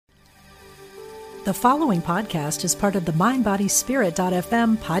The following podcast is part of the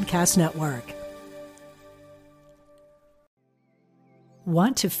MindBodySpirit.fm podcast network.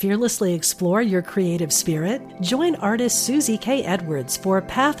 Want to fearlessly explore your creative spirit? Join artist Susie K. Edwards for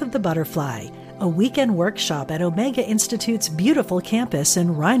Path of the Butterfly, a weekend workshop at Omega Institute's beautiful campus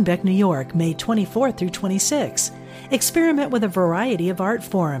in Rhinebeck, New York, May 24 through 26. Experiment with a variety of art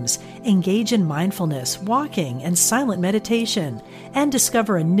forms, engage in mindfulness, walking, and silent meditation, and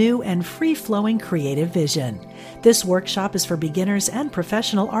discover a new and free-flowing creative vision. This workshop is for beginners and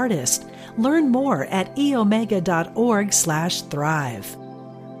professional artists. Learn more at eomega.org/thrive.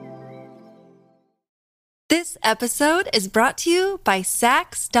 This episode is brought to you by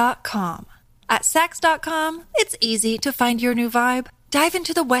Saks.com. At Saks.com, it's easy to find your new vibe. Dive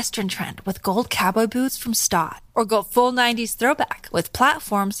into the Western trend with gold cowboy boots from Stott, or go full 90s throwback with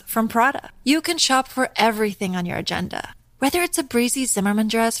platforms from Prada. You can shop for everything on your agenda, whether it's a breezy Zimmermann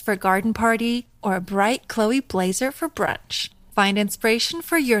dress for a garden party or a bright Chloe blazer for brunch. Find inspiration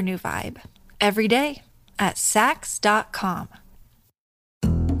for your new vibe every day at Saks.com.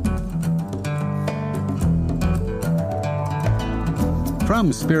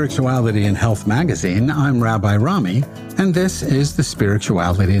 From Spirituality and Health magazine, I'm Rabbi Rami, and this is the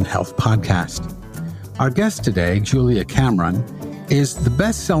Spirituality and Health podcast. Our guest today, Julia Cameron, is the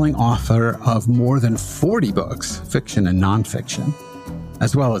best-selling author of more than 40 books, fiction and nonfiction,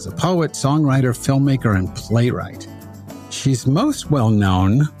 as well as a poet, songwriter, filmmaker, and playwright. She's most well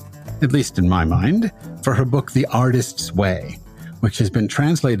known, at least in my mind, for her book, The Artist's Way, which has been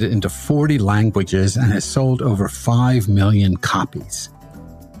translated into 40 languages and has sold over 5 million copies.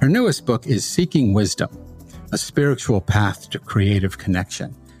 Her newest book is Seeking Wisdom, a spiritual path to creative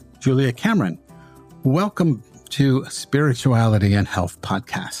connection. Julia Cameron, welcome to Spirituality and Health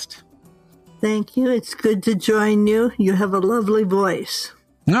podcast. Thank you. It's good to join you. You have a lovely voice.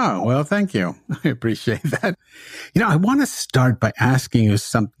 Oh, well, thank you. I appreciate that. I want to start by asking you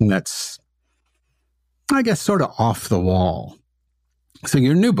something that's, I guess, sort of off the wall. So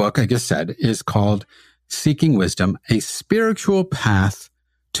your new book, I just said, is called Seeking Wisdom, a spiritual path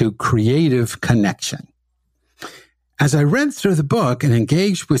to creative connection. As I read through the book and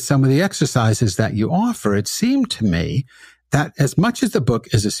engaged with some of the exercises that you offer, it seemed to me that as much as the book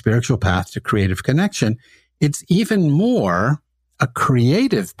is a spiritual path to creative connection, it's even more a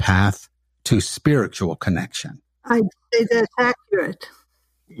creative path to spiritual connection. I'd say that's accurate.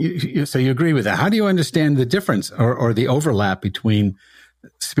 So you agree with that. How do you understand the difference or the overlap between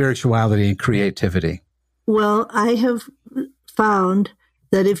spirituality and creativity? Well, I have found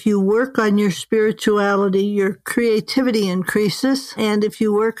that if you work on your spirituality, your creativity increases. And if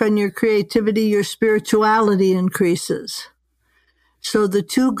you work on your creativity, your spirituality increases. So the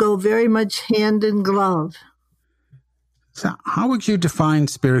two go very much hand in glove. So how would you define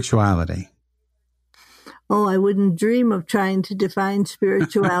spirituality? Oh, I wouldn't dream of trying to define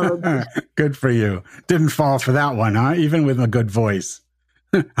spirituality. Good for you. Didn't fall for that one, huh? Even with a good voice.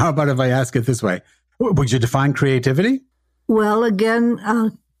 How about if I ask it this way? Would you define creativity? Well, again,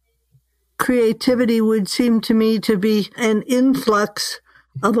 creativity would seem to me to be an influx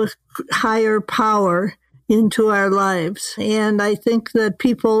of a higher power into our lives. And I think that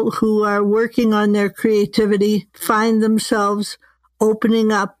people who are working on their creativity find themselves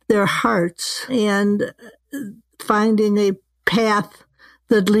opening up their hearts and finding a path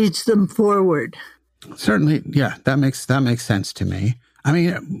that leads them forward. Certainly, yeah, that makes sense to me. I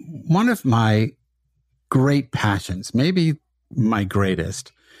mean, one of my great passions, maybe my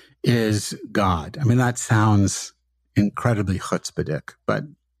greatest, is God. I mean, that sounds incredibly chutzpahdik, but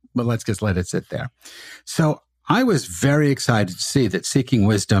let's just let it sit there. So I was very excited to see that Seeking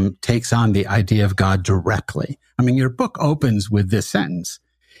Wisdom takes on the idea of God directly. I mean, your book opens with this sentence: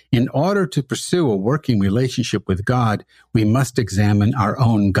 in order to pursue a working relationship with God, we must examine our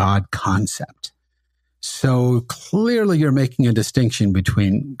own God concept. So clearly you're making a distinction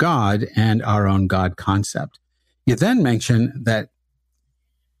between God and our own God concept. You then mention that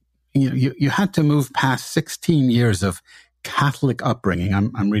you had to move past 16 years of Catholic upbringing.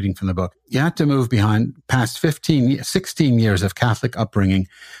 I'm reading from the book. You had to move past 16 years of Catholic upbringing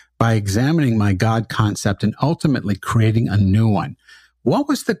by examining my God concept and ultimately creating a new one. What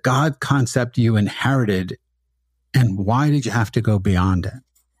was the God concept you inherited, and why did you have to go beyond it?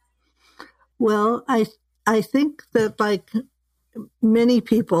 Well, I think that, like many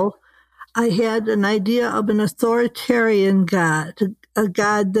people, I had an idea of an authoritarian God, a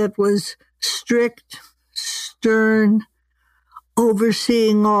God that was strict, stern,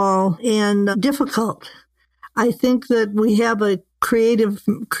 overseeing all, and difficult. I think that we have a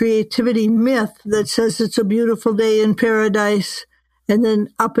creativity myth that says it's a beautiful day in paradise, and then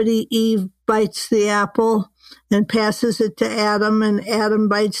uppity Eve bites the apple and passes it to Adam, and Adam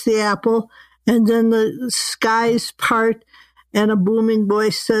bites the apple, and then the skies part, and a booming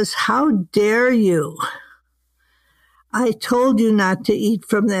voice says, "How dare you? I told you not to eat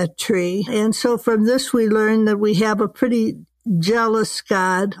from that tree." And so from this we learn that we have a pretty jealous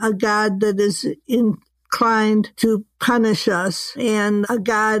God, a God that is inclined to punish us, and a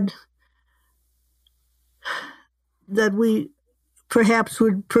God that we perhaps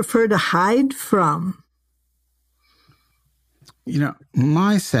would prefer to hide from.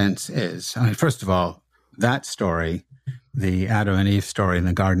 My sense is, first of all, that story, the Adam and Eve story in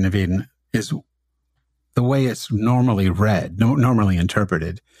the Garden of Eden, is the way it's normally read, normally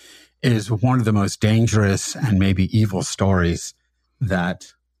interpreted, is one of the most dangerous and maybe evil stories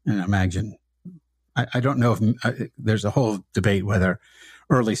that, imagine, I don't know if there's a whole debate whether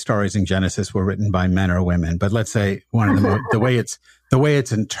early stories in Genesis were written by men or women, but let's say one of the way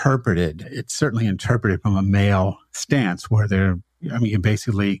it's interpreted, it's certainly interpreted from a male stance where you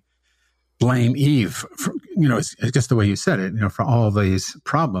basically blame Eve for, it's just the way you said it, for all these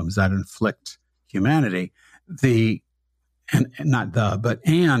problems that inflict humanity. An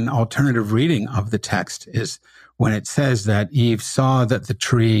alternative reading of the text is when it says that Eve saw that the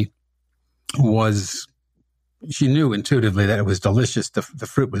tree she knew intuitively that it was delicious. The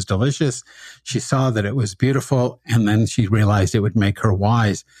fruit was delicious. She saw that it was beautiful, and then she realized it would make her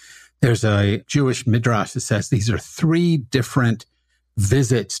wise. There's a Jewish midrash that says these are 3 different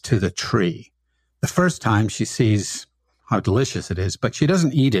visits to the tree. The first time she sees how delicious it is, but she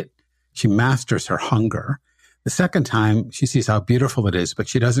doesn't eat it. She masters her hunger. The second time she sees how beautiful it is, but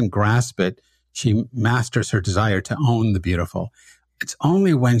she doesn't grasp it. She masters her desire to own the beautiful. It's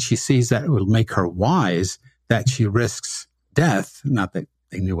only when she sees that it will make her wise that she risks death. Not that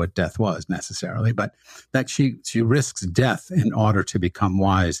they knew what death was necessarily, but that she risks death in order to become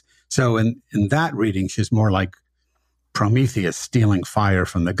wise. So in that reading, she's more like Prometheus stealing fire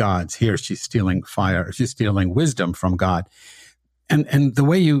from the gods. Here she's stealing fire. She's stealing wisdom from God. And the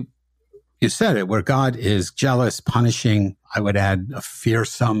way you said it, where God is jealous, punishing, I would add a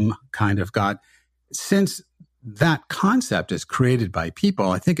fearsome kind of God. Since that concept is created by people,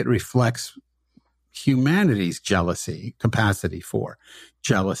 I think it reflects humanity's capacity for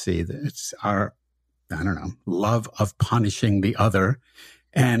jealousy. It's our, love of punishing the other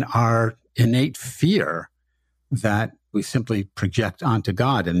and our innate fear that we simply project onto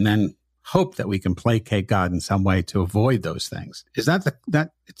God and then hope that we can placate God in some way to avoid those things. Is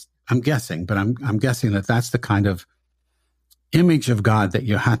that I'm guessing, but I'm guessing that that's the kind of image of God that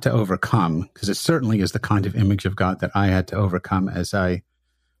you had to overcome, because it certainly is the kind of image of God that I had to overcome as I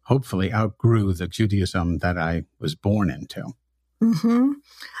hopefully outgrew the Judaism that I was born into. Mm-hmm.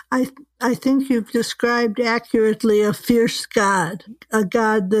 I think you've described accurately a fierce God, a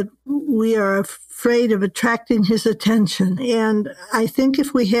God that we are afraid of attracting his attention. And I think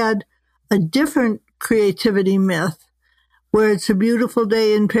if we had a different creativity myth, where it's a beautiful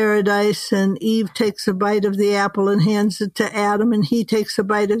day in paradise and Eve takes a bite of the apple and hands it to Adam, and he takes a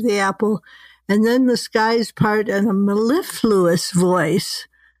bite of the apple, and then the skies part and a mellifluous voice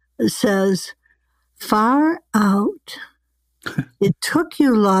says, "Far out. It took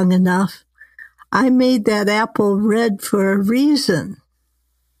you long enough. I made that apple red for a reason."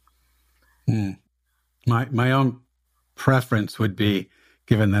 My own preference would be,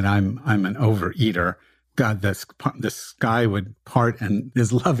 given that I'm an overeater, God, the sky would part and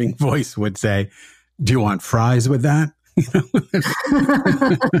his loving voice would say, "Do you want fries with that?"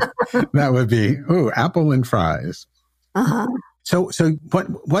 That would be, apple and fries. Uh-huh. So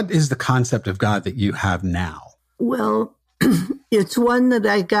what is the concept of God that you have now? Well, it's one that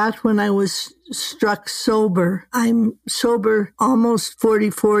I got when I was struck sober. I'm sober almost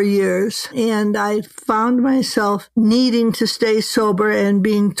 44 years, and I found myself needing to stay sober and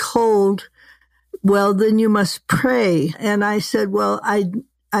being told, "Well, then you must pray." And I said, "Well,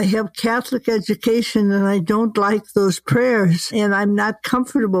 I have Catholic education and I don't like those prayers and I'm not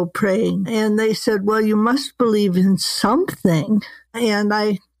comfortable praying." And they said, "Well, you must believe in something." And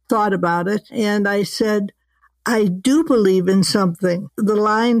I thought about it and I said, "I do believe in something." The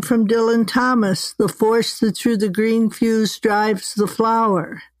line from Dylan Thomas, "The force that through the green fuse drives the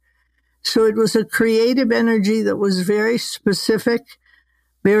flower." So it was a creative energy that was very specific,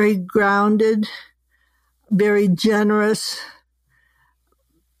 very grounded, very generous,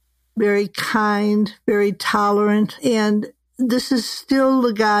 very kind, very tolerant. And this is still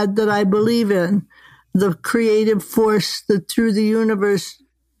the God that I believe in, the creative force that through the universe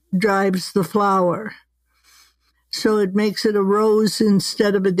drives the flower. So it makes it a rose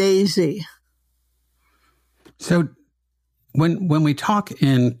instead of a daisy. So When we talk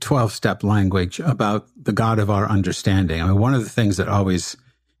in 12-step language about the God of our understanding, I mean, one of the things that always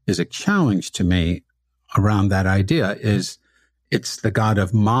is a challenge to me around that idea is it's the God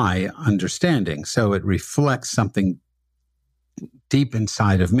of my understanding. So it reflects something deep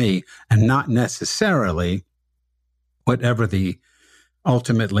inside of me and not necessarily whatever the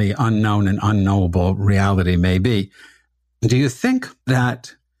ultimately unknown and unknowable reality may be. Do you think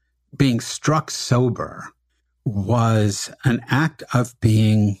that being struck sober was an act of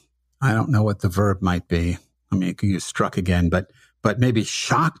being, I don't know what the verb might be. I mean, you could use struck again, but maybe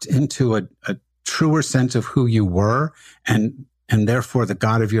shocked into a truer sense of who you were, and therefore the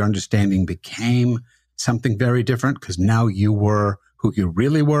God of your understanding became something very different because now you were who you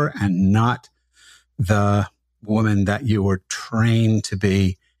really were and not the woman that you were trained to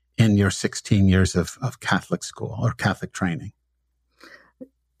be in your 16 years of Catholic school or Catholic training?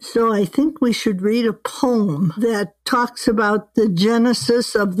 So I think we should read a poem that talks about the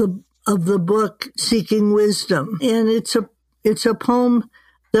genesis of the book Seeking Wisdom. And it's a poem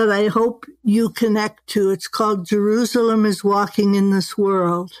that I hope you connect to. It's called Jerusalem is Walking in This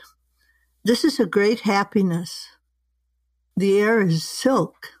World. This is a great happiness. The air is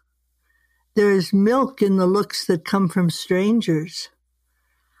silk. There is milk in the looks that come from strangers.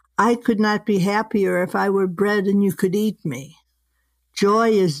 I could not be happier if I were bread and you could eat me. Joy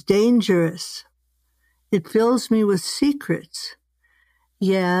is dangerous. It fills me with secrets.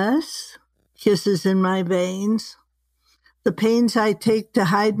 Yes, kisses in my veins. The pains I take to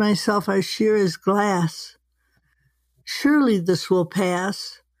hide myself are sheer as glass. Surely this will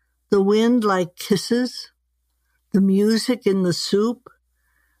pass. The wind like kisses, the music in the soup,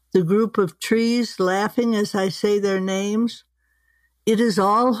 the group of trees laughing as I say their names. It is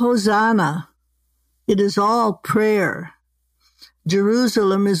all Hosanna. It is all prayer.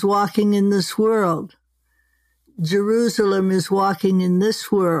 Jerusalem is walking in this world. Jerusalem is walking in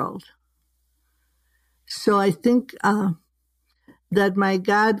this world. So I think that my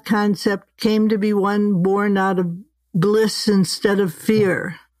God concept came to be one born out of bliss instead of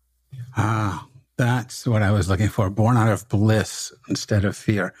fear. Ah, that's what I was looking for. Born out of bliss instead of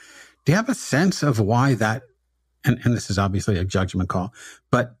fear. Do you have a sense of why that, and this is obviously a judgment call,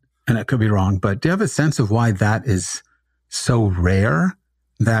 and it could be wrong, but do you have a sense of why that is so rare,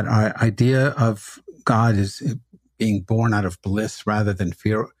 that our idea of God is being born out of bliss rather than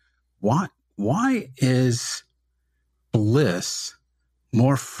fear? Why is bliss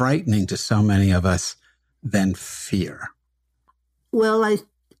more frightening to so many of us than fear? Well,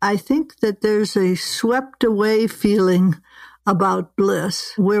 I think that there's a swept away feeling about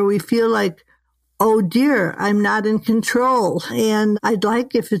bliss where we feel like, oh dear, I'm not in control. And I'd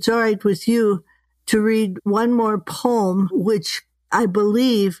like, if it's all right with you, to read one more poem, which I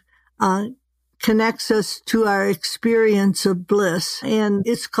believe connects us to our experience of bliss. And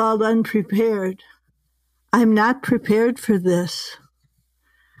it's called Unprepared. I'm not prepared for this.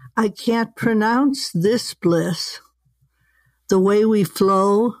 I can't pronounce this bliss. The way we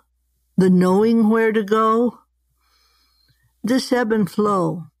flow, the knowing where to go. This ebb and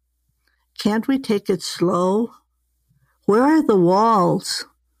flow. Can't we take it slow? Where are the walls?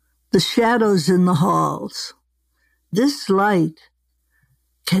 The shadows in the halls. This light,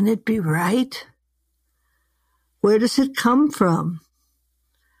 can it be right? Where does it come from?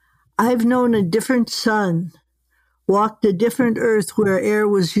 I've known a different sun, walked a different earth where air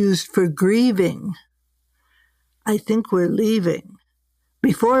was used for grieving. I think we're leaving.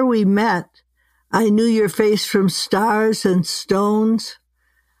 Before we met, I knew your face from stars and stones.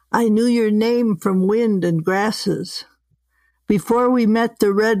 I knew your name from wind and grasses. Before we met,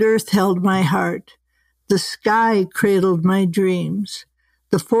 the red earth held my heart. The sky cradled my dreams.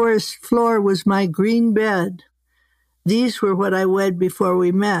 The forest floor was my green bed. These were what I wed before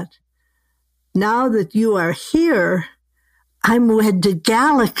we met. Now that you are here, I'm wed to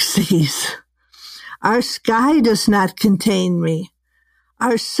galaxies. Our sky does not contain me.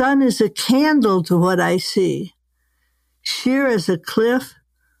 Our sun is a candle to what I see. Sheer as a cliff,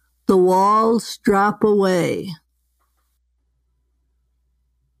 the walls drop away.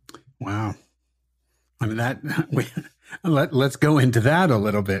 Wow. I mean, let's go into that a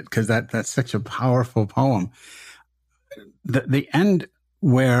little bit, because that's such a powerful poem. The end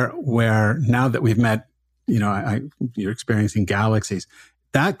where now that we've met, you're experiencing galaxies,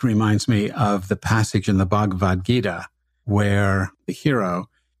 that reminds me of the passage in the Bhagavad Gita where the hero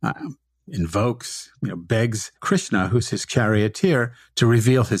invokes, begs Krishna, who's his charioteer, to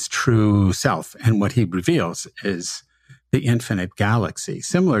reveal his true self. And what he reveals is the infinite galaxy,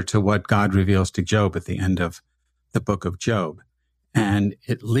 similar to what God reveals to Job at the end of the book of Job. And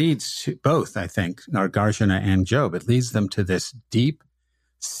it leads to both, I think, Nagarjuna and Job. It leads them to this deep,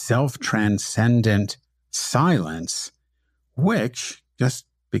 self-transcendent silence, which, just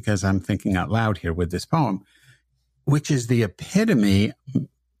because I'm thinking out loud here with this poem, which is the epitome,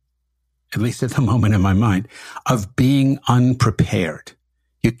 at least at the moment in my mind, of being unprepared.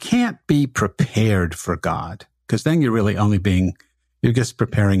 You can't be prepared for God, because then you're really you're just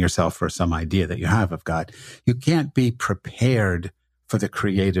preparing yourself for some idea that you have of God. You can't be prepared for the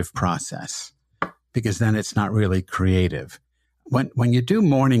creative process, because then it's not really creative. When you do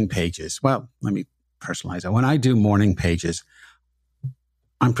morning pages, well, let me personalize it. When I do morning pages,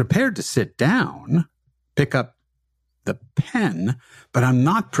 I'm prepared to sit down, pick up the pen, but I'm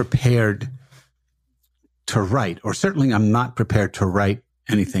not prepared to write, or certainly I'm not prepared to write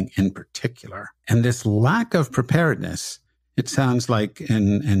anything in particular. And this lack of preparedness, it sounds like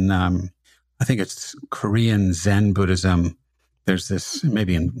in I think it's Korean Zen Buddhism. There's this,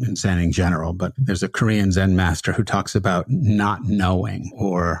 maybe in Zen in general, but there's a Korean Zen master who talks about not knowing,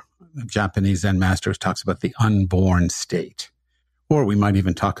 or a Japanese Zen master who talks about the unborn state. Or we might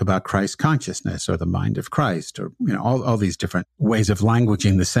even talk about Christ consciousness or the mind of Christ, or, all these different ways of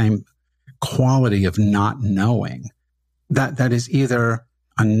languaging the same quality of not knowing. That is either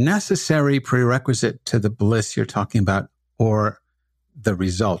a necessary prerequisite to the bliss you're talking about, or the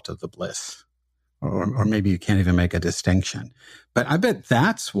result of the bliss. Or maybe you can't even make a distinction. But I bet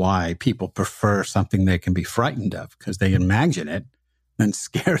that's why people prefer something they can be frightened of, because they imagine it and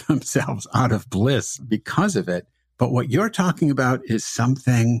scare themselves out of bliss because of it. But what you're talking about is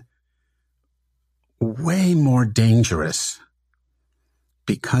something way more dangerous,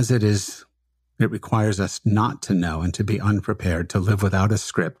 because it requires us not to know and to be unprepared, to live without a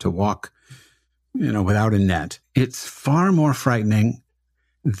script, to walk, without a net. It's far more frightening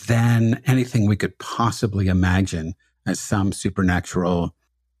than anything we could possibly imagine as some supernatural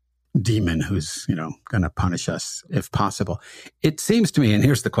demon who's, going to punish us if possible. It seems to me, and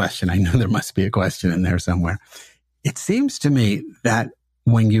here's the question, I know there must be a question in there somewhere. It seems to me that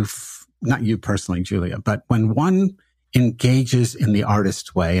when not you personally, Julia, but when one engages in the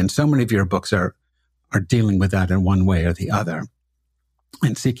artist's way, and so many of your books are dealing with that in one way or the other,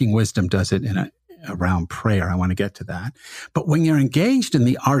 and Seeking Wisdom does it around prayer. I want to get to that. But when you're engaged in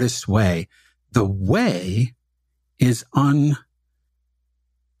the artist's way, the way is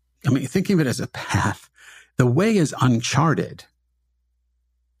thinking of it as a path, the way is uncharted,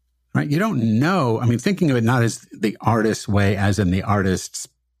 right? You don't know. Thinking of it not as the artist's way, as in the artist's,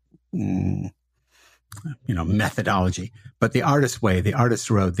 methodology, but the artist's way, the artist's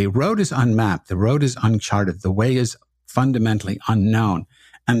road. The road is unmapped. The road is uncharted. The way is fundamentally unknown.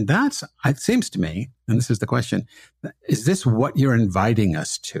 And it seems to me, and this is the question, is this what you're inviting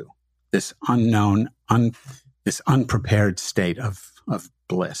us to? This unknown, this unprepared state of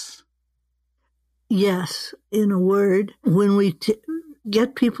bliss? Yes, in a word, when we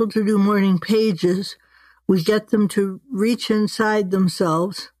get people to do morning pages, we get them to reach inside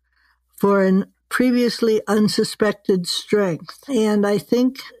themselves for an previously unsuspected strength. And I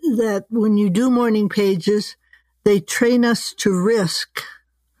think that when you do morning pages, they train us to risk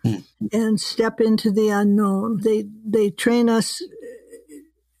and step into the unknown. They train us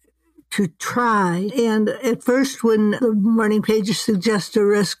to try. And at first, when the morning pages suggest a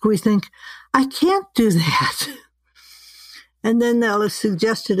risk, we think, I can't do that. And then they'll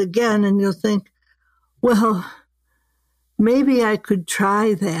suggest it again, and you'll think, well, maybe I could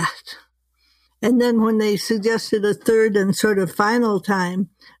try that. And then when they suggested a third and sort of final time,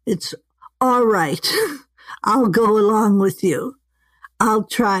 it's all right. I'll go along with you. I'll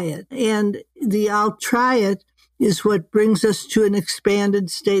try it. And the I'll try it is what brings us to an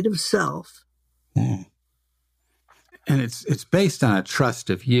expanded state of self. And it's based on a trust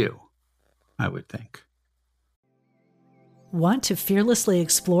of you, I would think. Want to fearlessly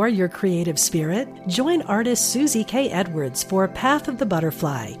explore your creative spirit? Join artist Susie K. Edwards for Path of the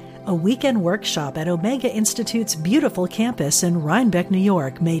Butterfly, a weekend workshop at Omega Institute's beautiful campus in Rhinebeck, New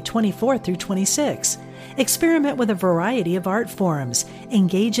York, May 24th through 26. Experiment with a variety of art forms,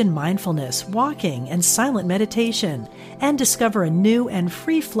 engage in mindfulness, walking, and silent meditation, and discover a new and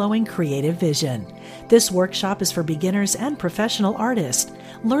free-flowing creative vision. This workshop is for beginners and professional artists.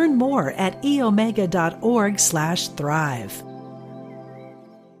 Learn more at eomega.org/thrive.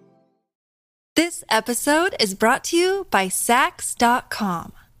 This episode is brought to you by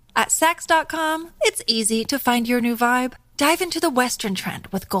Saks.com. At Saks.com, it's easy to find your new vibe. Dive into the Western trend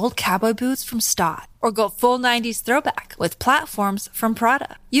with gold cowboy boots from Stott, or go full 90s throwback with platforms from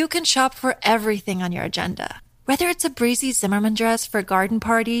Prada. You can shop for everything on your agenda, whether it's a breezy Zimmermann dress for a garden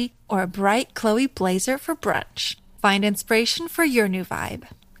party or a bright Chloe blazer for brunch. Find inspiration for your new vibe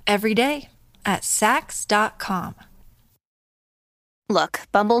every day at Sax.com. Look,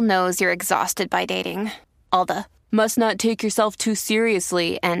 Bumble knows you're exhausted by dating. All the must not take yourself too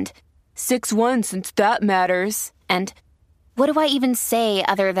seriously and 6'1" since that matters. And what do I even say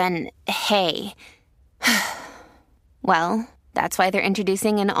other than hey? Well, that's why they're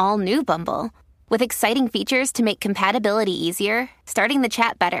introducing an all-new Bumble with exciting features to make compatibility easier, starting the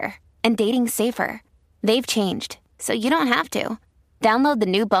chat better, and dating safer. They've changed, so you don't have to. Download the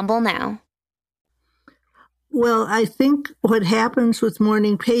new Bumble now. Well, I think what happens with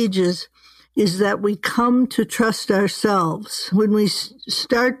Morning Pages is that we come to trust ourselves. When we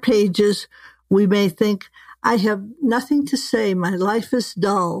start pages, we may think, I have nothing to say. My life is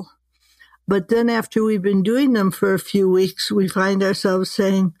dull. But then after we've been doing them for a few weeks, we find ourselves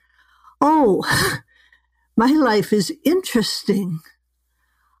saying, oh, my life is interesting.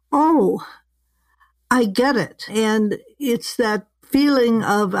 Oh, I get it. And it's that feeling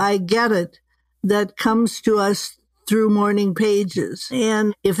of I get it that comes to us through Morning Pages.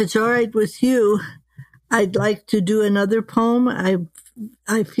 And if it's all right with you, I'd like to do another poem.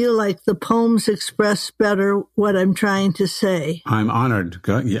 I feel like the poems express better what I'm trying to say. I'm honored.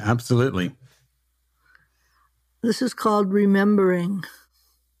 Yeah, absolutely. This is called Remembering.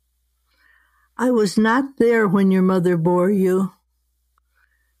 I was not there when your mother bore you.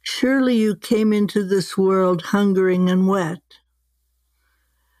 Surely you came into this world hungering and wet.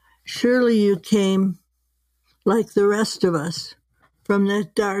 Surely you came, like the rest of us, from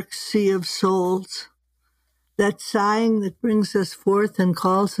that dark sea of souls, that sighing that brings us forth and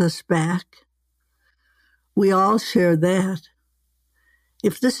calls us back. We all share that.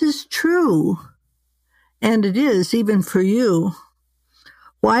 If this is true, and it is even for you,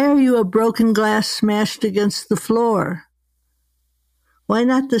 why are you a broken glass smashed against the floor? Why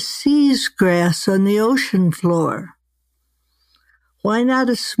not the sea's grass on the ocean floor? Why not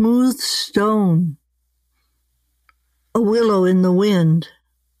a smooth stone, a willow in the wind?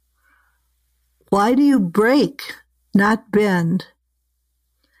 Why do you break, not bend?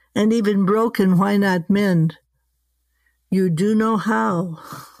 And even broken, why not mend? You do know how.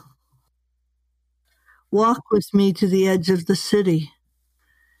 Walk with me to the edge of the city.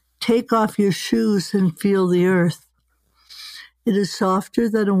 Take off your shoes and feel the earth. It is softer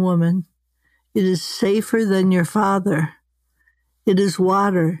than a woman. It is safer than your father. It is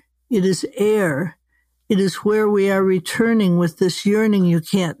water. It is air. It is where we are returning with this yearning you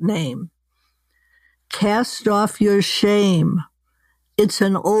can't name. Cast off your shame. It's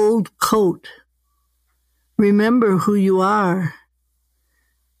an old coat. Remember who you are.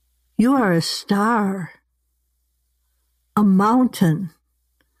 You are a star. A mountain.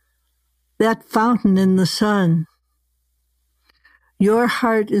 That fountain in the sun. Your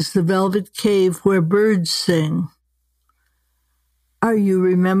heart is the velvet cave where birds sing. Are you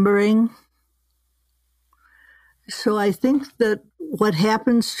remembering? So I think that what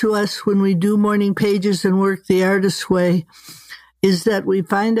happens to us when we do Morning Pages and work the artist's way is that we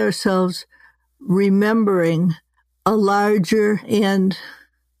find ourselves remembering a larger and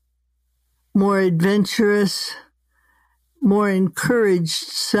more adventurous, more encouraged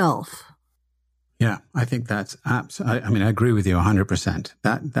self. Yeah, I think that's absolutely. I mean, I agree with you 100%.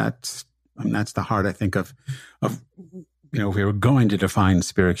 That's the heart, I think, of if we were going to define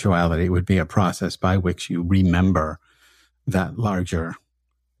spirituality, it would be a process by which you remember that larger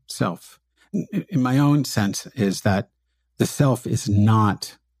self. In my own sense, is that the self is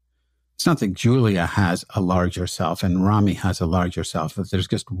not. It's not that Julia has a larger self and Rami has a larger self. That there's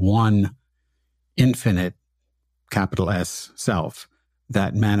just one infinite, capital S self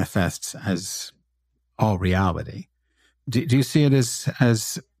that manifests as all reality. Do you see it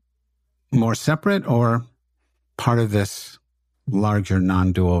as more separate or part of this larger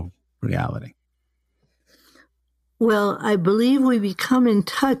non-dual reality? Well, I believe we become in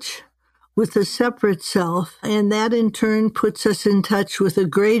touch with a separate self, and that in turn puts us in touch with a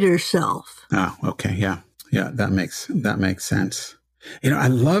greater self. Oh, okay. Yeah. That makes sense. I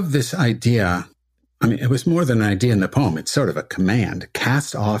love this idea. I mean, it was more than an idea in the poem. It's sort of a command.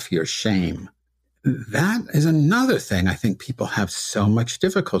 Cast off your shame. That is another thing I think people have so much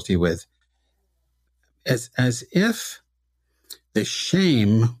difficulty with. As if the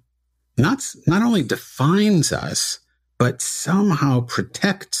shame not only defines us, but somehow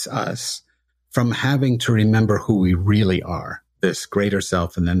protects us from having to remember who we really are, this greater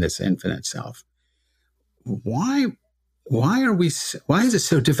self and then this infinite self. Why is it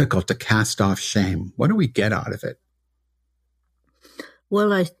so difficult to cast off shame? What do we get out of it?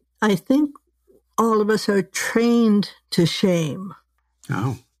 Well, I think all of us are trained to shame.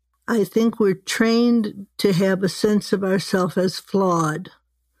 Oh. I think we're trained to have a sense of ourselves as flawed.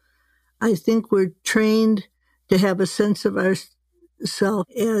 I think we're trained to have a sense of ourselves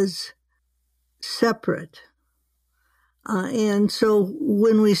as separate. And so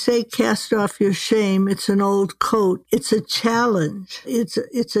when we say cast off your shame, it's an old coat. It's a challenge.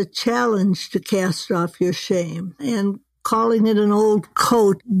 It's a challenge to cast off your shame. And calling it an old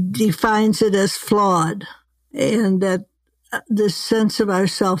coat defines it as flawed. And that this sense of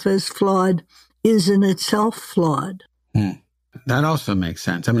ourself as flawed is in itself flawed. That also makes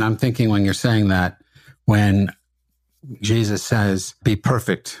sense. I mean, I'm thinking when you're saying that, when Jesus says, be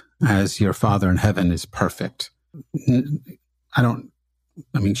perfect as your Father in heaven is perfect.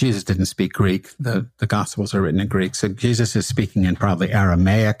 Jesus didn't speak Greek. The Gospels are written in Greek. So Jesus is speaking in probably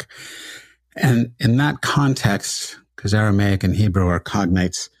Aramaic. And in that context, because Aramaic and Hebrew are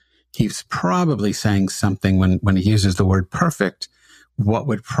cognates, he's probably saying something when he uses the word perfect, what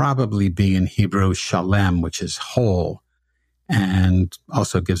would probably be in Hebrew shalem, which is whole, and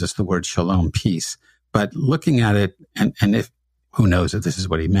also gives us the word shalom, peace. But looking at it, and if, who knows if this is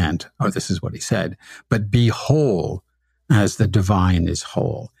what he meant or this is what he said, but be whole as the divine is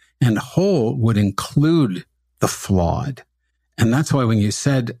whole. And whole would include the flawed. And that's why when you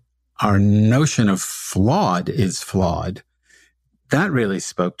said our notion of flawed is flawed, that really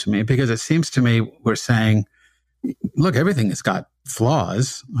spoke to me, because it seems to me we're saying, look, everything has got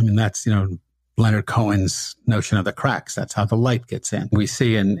flaws. I mean, that's, Leonard Cohen's notion of the cracks. That's how the light gets in. We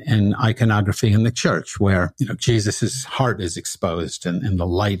see in iconography in the church where, Jesus's heart is exposed and the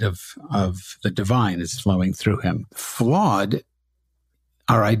light of the divine is flowing through him. Flawed,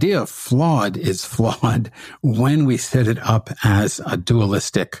 our idea of flawed is flawed when we set it up as a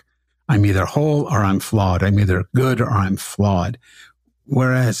dualistic, I'm either whole or I'm flawed. I'm either good or I'm flawed.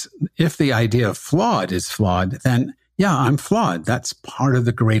 Whereas if the idea of flawed is flawed, then yeah, I'm flawed. That's part of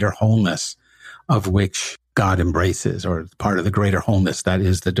the greater wholeness of which God embraces, or part of the greater wholeness that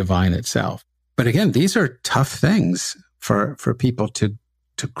is the divine itself. But again, these are tough things for people to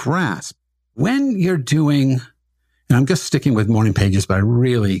grasp. When you're doing, and I'm just sticking with morning pages, but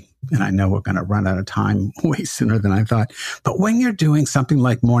and I know we're going to run out of time way sooner than I thought, but when you're doing something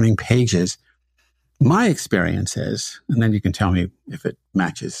like morning pages, my experience is, and then you can tell me if it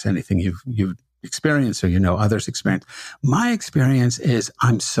matches anything you've experienced or others' experience. My experience is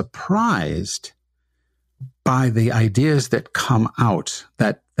I'm surprised by the ideas that come out,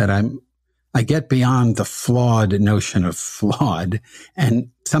 that I get beyond the flawed notion of flawed, and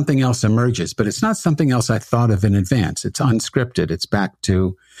something else emerges. But it's not something else I thought of in advance. It's unscripted. It's back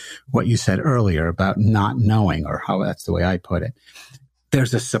to what you said earlier about not knowing, or how that's the way I put it.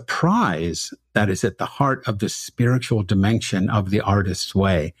 There's a surprise that is at the heart of the spiritual dimension of the artist's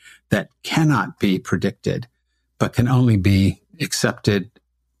way that cannot be predicted, but can only be accepted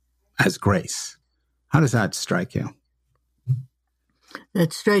as grace. How does that strike you?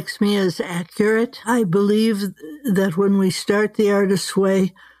 That strikes me as accurate. I believe that when we start the artist's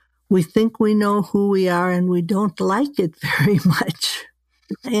way, we think we know who we are and we don't like it very much.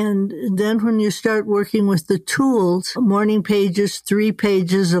 And then when you start working with the tools, morning pages, 3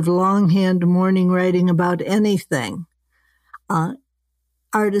 pages of longhand morning writing about anything,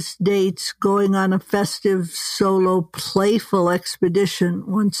 artist dates, going on a festive, solo, playful expedition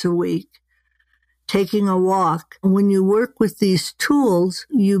once a week, taking a walk. When you work with these tools,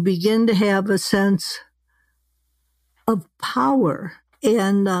 you begin to have a sense of power,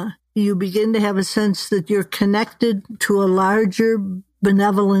 and you begin to have a sense that you're connected to a larger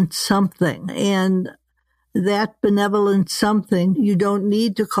benevolent something. And that benevolent something you don't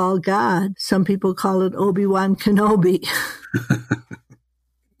need to call God. Some people call it Obi-Wan Kenobi.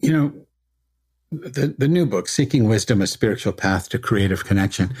 The new book, Seeking Wisdom, A Spiritual Path to Creative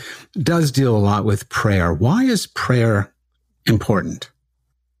Connection, does deal a lot with prayer. Why is prayer important?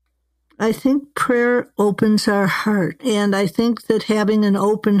 I think prayer opens our heart. And I think that having an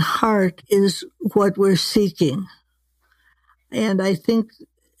open heart is what we're seeking. And I think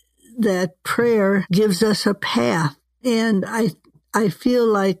that prayer gives us a path. And I feel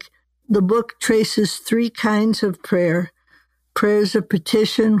like the book traces 3 kinds of prayer. Prayers of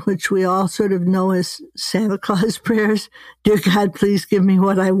petition, which we all sort of know as Santa Claus prayers. Dear God, please give me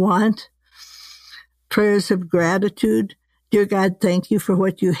what I want. Prayers of gratitude. Dear God, thank you for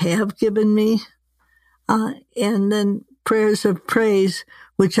what you have given me. And then prayers of praise,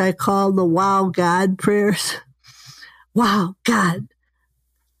 which I call the Wow God prayers. Wow, God.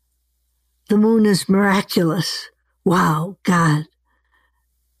 The moon is miraculous. Wow, God.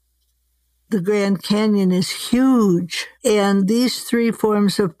 The Grand Canyon is huge. And these 3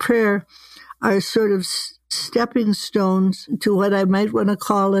 forms of prayer are sort of stepping stones to what I might want to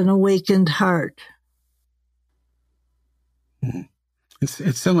call an awakened heart.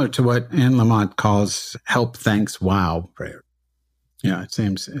 It's similar to what Anne Lamott calls help, thanks, wow prayer. Yeah, it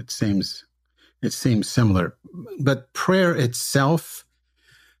seems similar. But prayer itself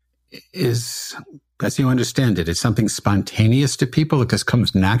is, as you understand it, it's something spontaneous to people. It just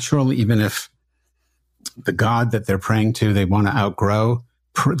comes natural, even if the God that they're praying to, they want to outgrow.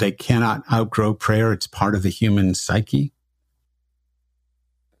 They cannot outgrow prayer. It's part of the human psyche.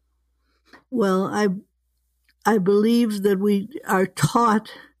 Well, I believe that we are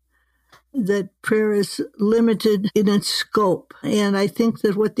taught that prayer is limited in its scope. And I think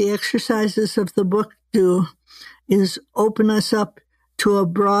that what the exercises of the book do is open us up to a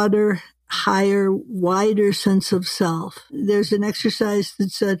broader, higher, wider sense of self. There's an exercise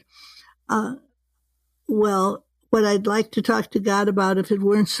that said, well, what I'd like to talk to God about if it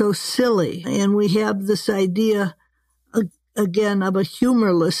weren't so silly. And we have this idea, again, of a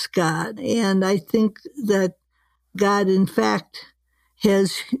humorless God. And I think that God, in fact,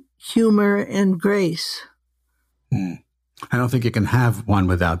 has humor and grace. I don't think you can have one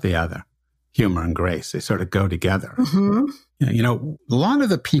without the other. Humor and grace, they sort of go together. Mm-hmm. You know, a lot of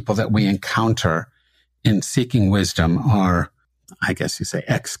the people that we encounter in seeking wisdom are, I guess you say,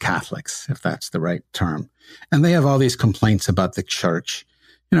 ex-Catholics, if that's the right term. And they have all these complaints about the church.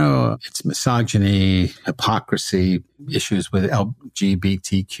 You know, it's misogyny, hypocrisy, issues with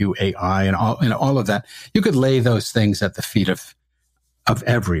LGBTQAI and all of that. You could lay those things at the feet of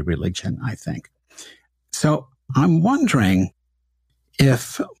every religion, I think. So I'm wondering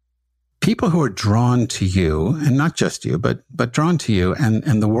if people who are drawn to you, and not just you, but drawn to you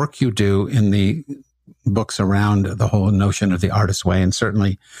and the work you do in the books around the whole notion of the artist's way, and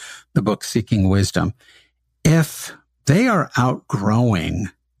certainly the book Seeking Wisdom, if they are outgrowing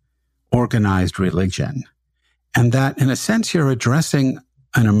organized religion, and that in a sense you're addressing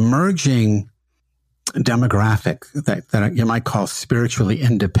an emerging demographic that you might call spiritually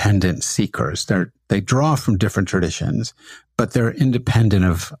independent seekers. They draw from different traditions, but they're independent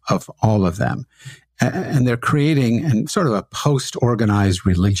of all of them. And they're creating sort of a post-organized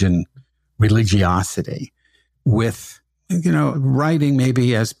religiosity with, you know, writing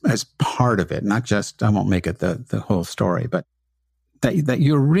maybe as part of it, not just, I won't make it the whole story, but that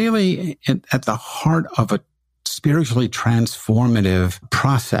you're really at the heart of a spiritually transformative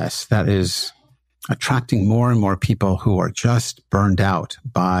process that is attracting more and more people who are just burned out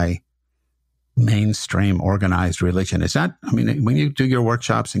by mainstream organized religion. Is that, I mean, when you do your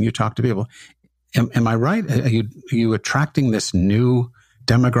workshops and you talk to people, am I right? Are you attracting this new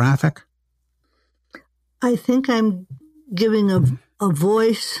demographic? I think I'm giving a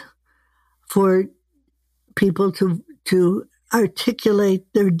voice for people to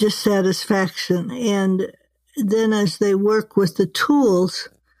articulate their dissatisfaction. And then as they work with the tools,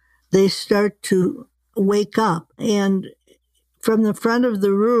 they start to wake up. And from the front of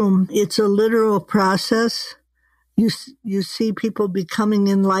the room, it's a literal process. You see people becoming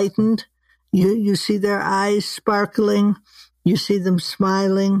enlightened. You see their eyes sparkling. You see them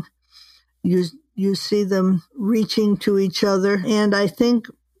smiling. You see them reaching to each other. And I think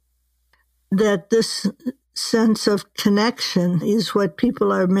that this sense of connection is what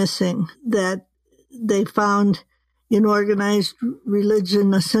people are missing, that they found in organized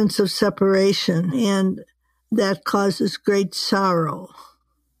religion a sense of separation, and that causes great sorrow.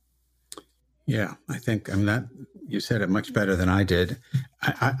 Yeah, I think that you said it much better than I did.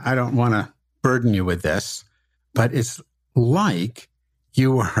 I don't want to burden you with this, but it's like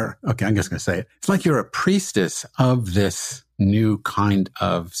you are, okay, I'm just going to say it. It's like you're a priestess of this new kind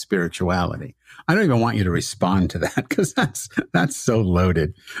of spirituality. I don't even want you to respond to that because that's so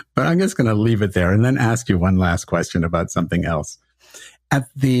loaded, but I'm just going to leave it there and then ask you one last question about something else.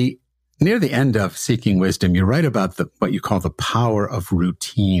 Near the end of Seeking Wisdom, you write about what you call the power of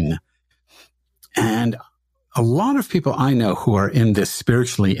routine. And a lot of people I know who are in this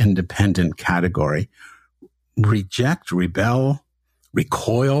spiritually independent category reject, rebel,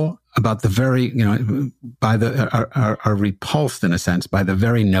 recoil about the very, are repulsed in a sense by the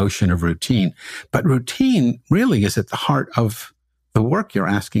very notion of routine. But routine really is at the heart of the work you're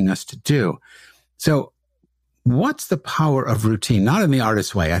asking us to do. So what's the power of routine? Not in the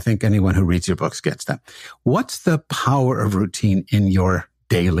artist's way. I think anyone who reads your books gets that. What's the power of routine in your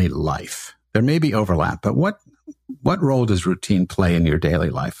daily life? There may be overlap, but what role does routine play in your daily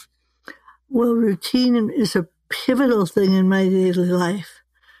life? Well, routine is a pivotal thing in my daily life.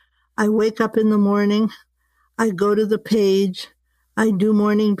 I wake up in the morning, I go to the page, I do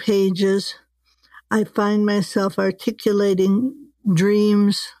morning pages, I find myself articulating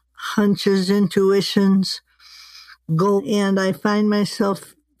dreams, hunches, intuitions go, and I find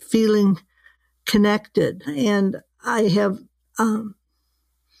myself feeling connected. And I have, on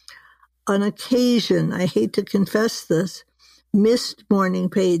occasion, I hate to confess this, missed morning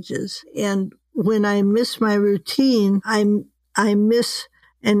pages. And when I miss my routine, I miss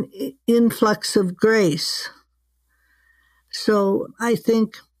an influx of grace. So I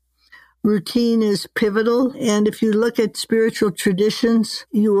think routine is pivotal. And if you look at spiritual traditions,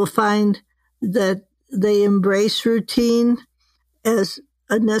 you will find that they embrace routine as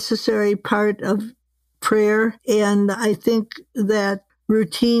a necessary part of prayer. And I think that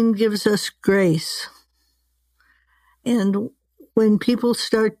routine gives us grace. And when people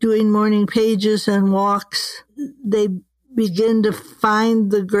start doing morning pages and walks, they begin to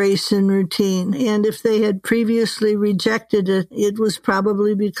find the grace in routine. And if they had previously rejected it, it was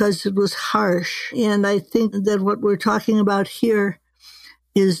probably because it was harsh. And I think that what we're talking about here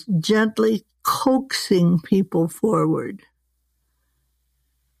is gently coaxing people forward.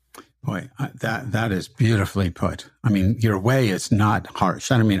 Boy, that is beautifully put. I mean, your way is not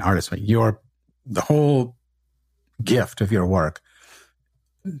harsh. I don't mean artist way. The whole gift of your work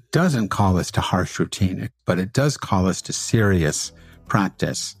doesn't call us to harsh routine, but it does call us to serious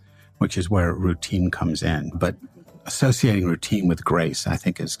practice, which is where routine comes in. But associating routine with grace, I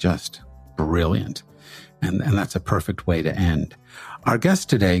think, is just brilliant. And that's a perfect way to end. Our guest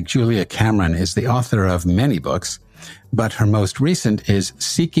today, Julia Cameron, is the author of many books, but her most recent is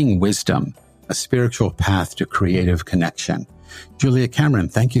Seeking Wisdom, A Spiritual Path to Creative Connection. Julia Cameron,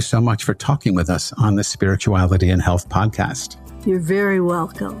 thank you so much for talking with us on the Spirituality and Health podcast. You're very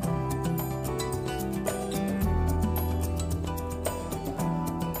welcome.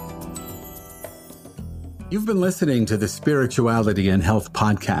 You've been listening to the Spirituality and Health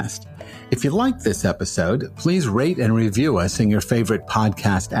podcast. If you liked this episode, please rate and review us in your favorite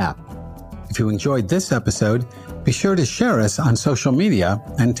podcast app. If you enjoyed this episode, be sure to share us on social media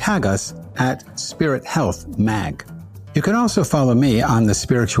and tag us at Spirit Health Mag. You can also follow me on the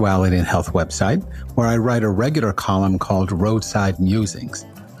Spirituality and Health website, where I write a regular column called Roadside Musings.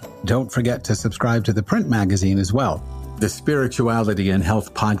 Don't forget to subscribe to the print magazine as well. The Spirituality and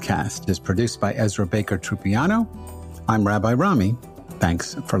Health podcast is produced by Ezra Baker Trupiano. I'm Rabbi Rami.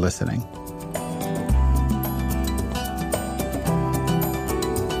 Thanks for listening.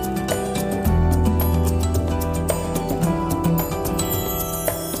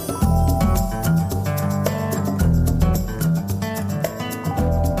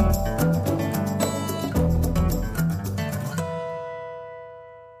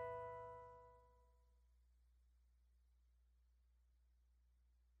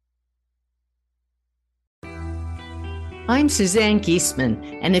 I'm Suzanne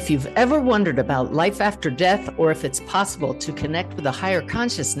Giesemann, and if you've ever wondered about life after death or if it's possible to connect with a higher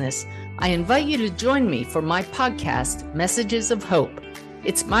consciousness, I invite you to join me for my podcast, Messages of Hope.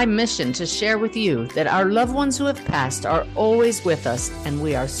 It's my mission to share with you that our loved ones who have passed are always with us, and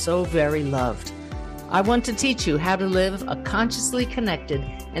we are so very loved. I want to teach you how to live a consciously connected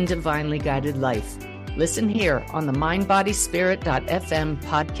and divinely guided life. Listen here on the mindbodyspirit.fm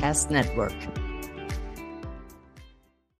podcast network.